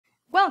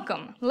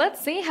Welcome!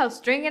 Let's see how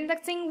string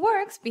indexing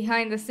works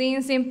behind the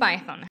scenes in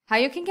Python, how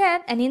you can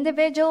get an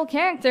individual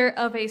character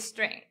of a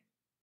string.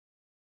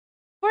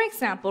 For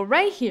example,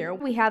 right here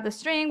we have the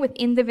string with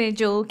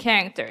individual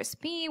characters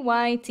P,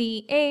 Y,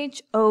 T,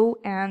 H, O,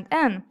 and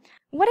N.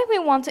 What if we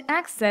want to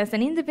access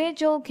an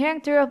individual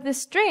character of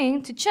this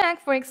string to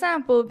check, for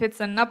example, if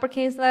it's an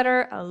uppercase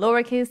letter, a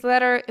lowercase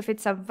letter, if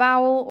it's a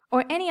vowel,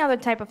 or any other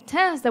type of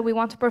test that we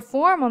want to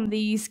perform on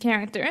these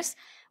characters?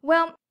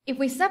 Well, if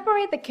we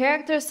separate the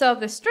characters of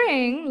the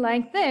string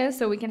like this,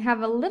 so we can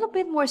have a little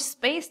bit more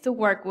space to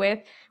work with,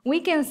 we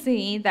can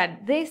see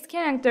that these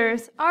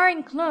characters are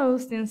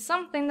enclosed in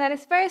something that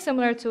is very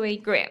similar to a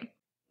grid.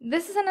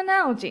 This is an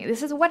analogy.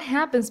 This is what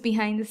happens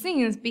behind the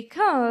scenes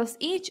because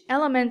each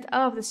element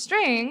of the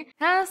string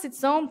has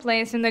its own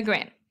place in the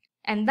grid.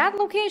 And that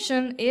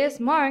location is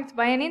marked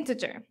by an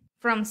integer,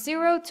 from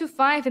 0 to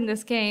 5 in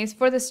this case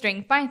for the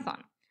string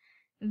Python.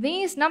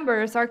 These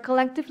numbers are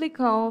collectively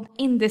called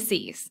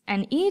indices,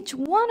 and each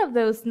one of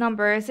those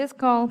numbers is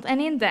called an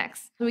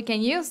index. We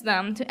can use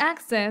them to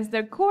access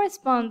their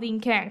corresponding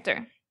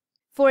character.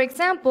 For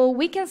example,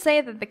 we can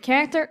say that the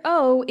character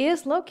O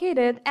is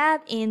located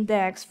at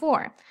index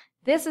 4.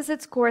 This is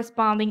its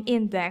corresponding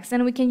index,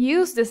 and we can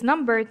use this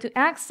number to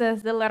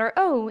access the letter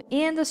O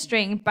in the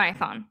string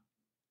Python.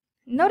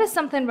 Notice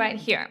something right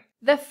here.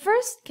 The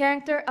first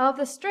character of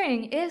the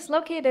string is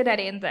located at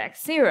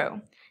index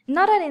 0.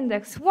 Not at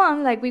index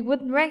 1 like we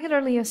would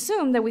regularly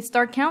assume that we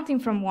start counting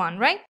from 1,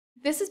 right?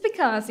 This is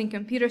because in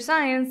computer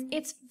science,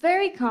 it's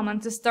very common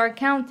to start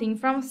counting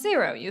from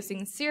 0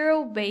 using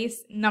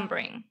zero-based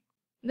numbering.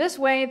 This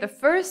way, the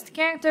first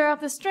character of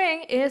the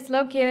string is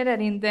located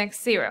at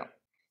index 0.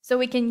 So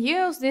we can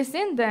use this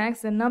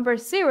index, the number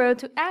 0,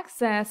 to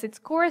access its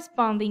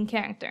corresponding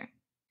character.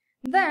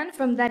 Then,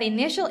 from that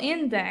initial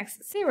index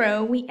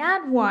 0, we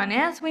add 1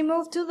 as we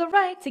move to the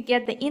right to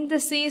get the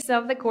indices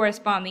of the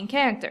corresponding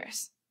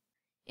characters.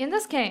 In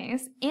this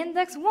case,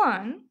 index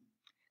 1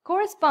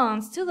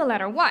 corresponds to the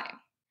letter Y.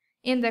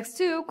 Index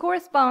 2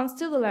 corresponds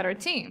to the letter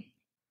T.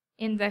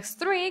 Index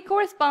 3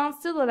 corresponds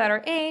to the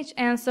letter H,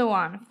 and so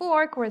on.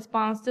 4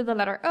 corresponds to the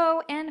letter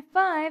O, and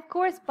 5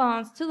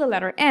 corresponds to the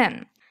letter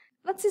N.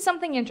 Let's see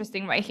something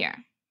interesting right here.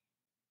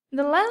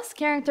 The last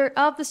character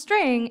of the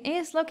string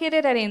is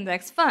located at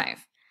index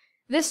 5.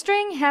 This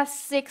string has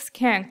 6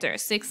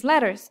 characters, 6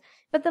 letters,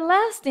 but the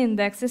last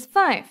index is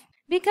 5.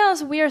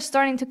 Because we are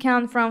starting to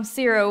count from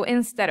 0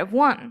 instead of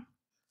 1.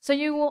 So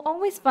you will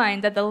always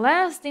find that the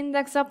last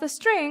index of the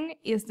string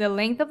is the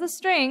length of the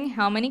string,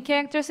 how many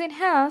characters it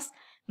has,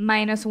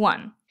 minus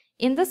 1.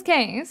 In this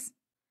case,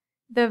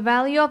 the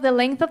value of the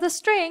length of the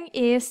string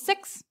is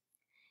 6.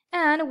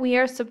 And we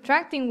are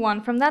subtracting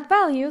 1 from that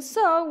value,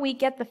 so we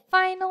get the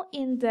final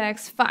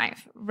index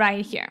 5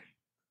 right here.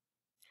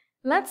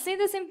 Let's see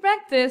this in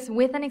practice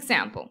with an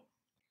example.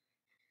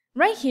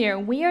 Right here,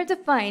 we are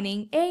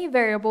defining a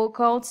variable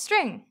called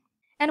string,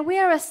 and we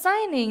are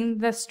assigning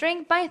the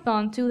string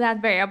Python to that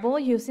variable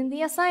using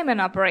the assignment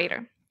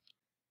operator.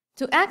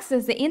 To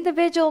access the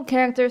individual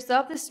characters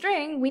of the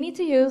string, we need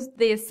to use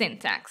this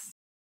syntax.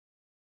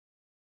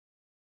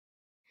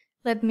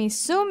 Let me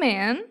zoom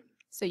in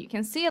so you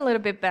can see a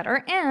little bit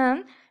better,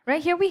 and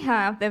right here we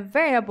have the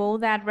variable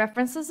that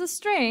references the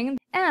string,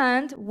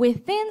 and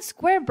within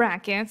square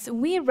brackets,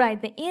 we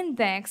write the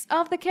index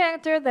of the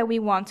character that we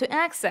want to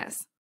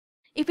access.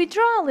 If we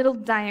draw a little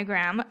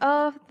diagram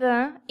of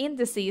the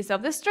indices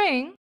of the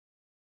string,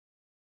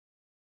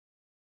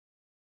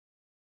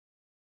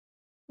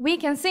 we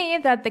can see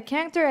that the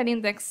character at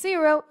index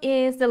 0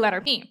 is the letter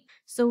P.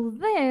 So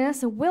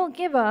this will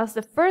give us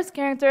the first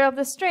character of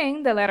the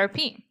string, the letter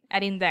P,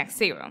 at index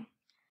 0.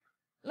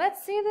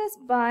 Let's see this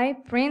by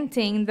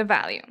printing the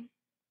value.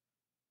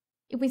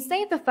 If we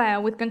save the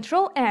file with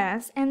Ctrl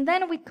S and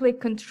then we click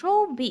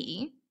Ctrl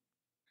B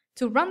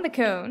to run the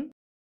code,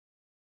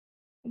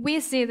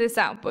 we see this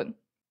output.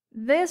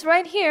 This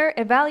right here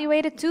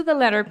evaluated to the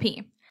letter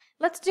P.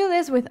 Let's do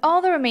this with all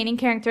the remaining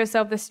characters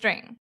of the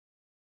string.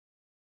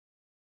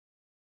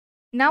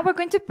 Now we're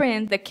going to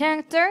print the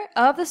character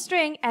of the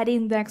string at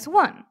index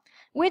 1,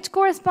 which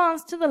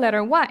corresponds to the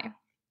letter Y.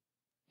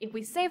 If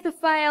we save the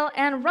file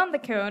and run the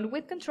code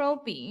with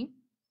Ctrl P,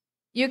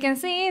 you can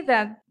see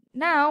that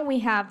now we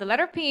have the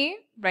letter P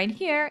right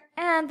here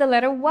and the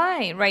letter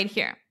Y right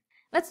here.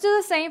 Let's do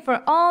the same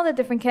for all the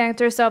different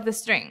characters of the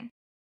string.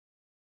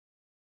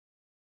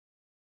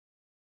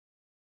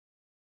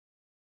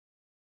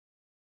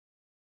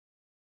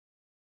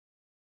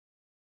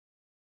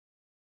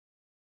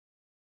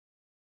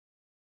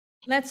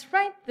 Let's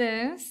write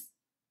this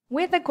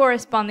with the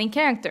corresponding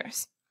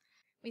characters.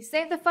 We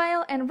save the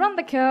file and run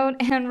the code,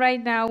 and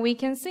right now we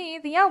can see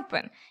the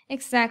output,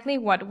 exactly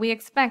what we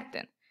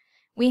expected.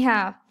 We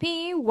have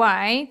P,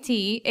 Y,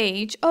 T,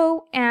 H,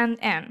 O, and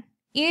N.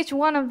 Each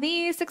one of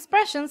these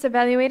expressions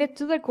evaluated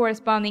to their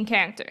corresponding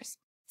characters.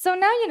 So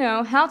now you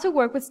know how to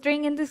work with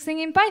string indexing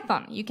in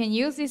Python. You can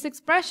use these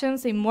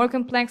expressions in more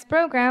complex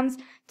programs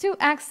to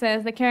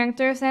access the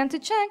characters and to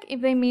check if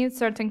they meet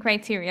certain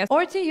criteria,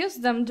 or to use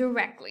them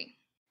directly.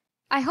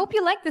 I hope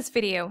you liked this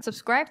video.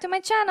 Subscribe to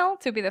my channel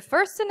to be the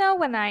first to know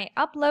when I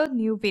upload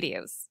new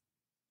videos.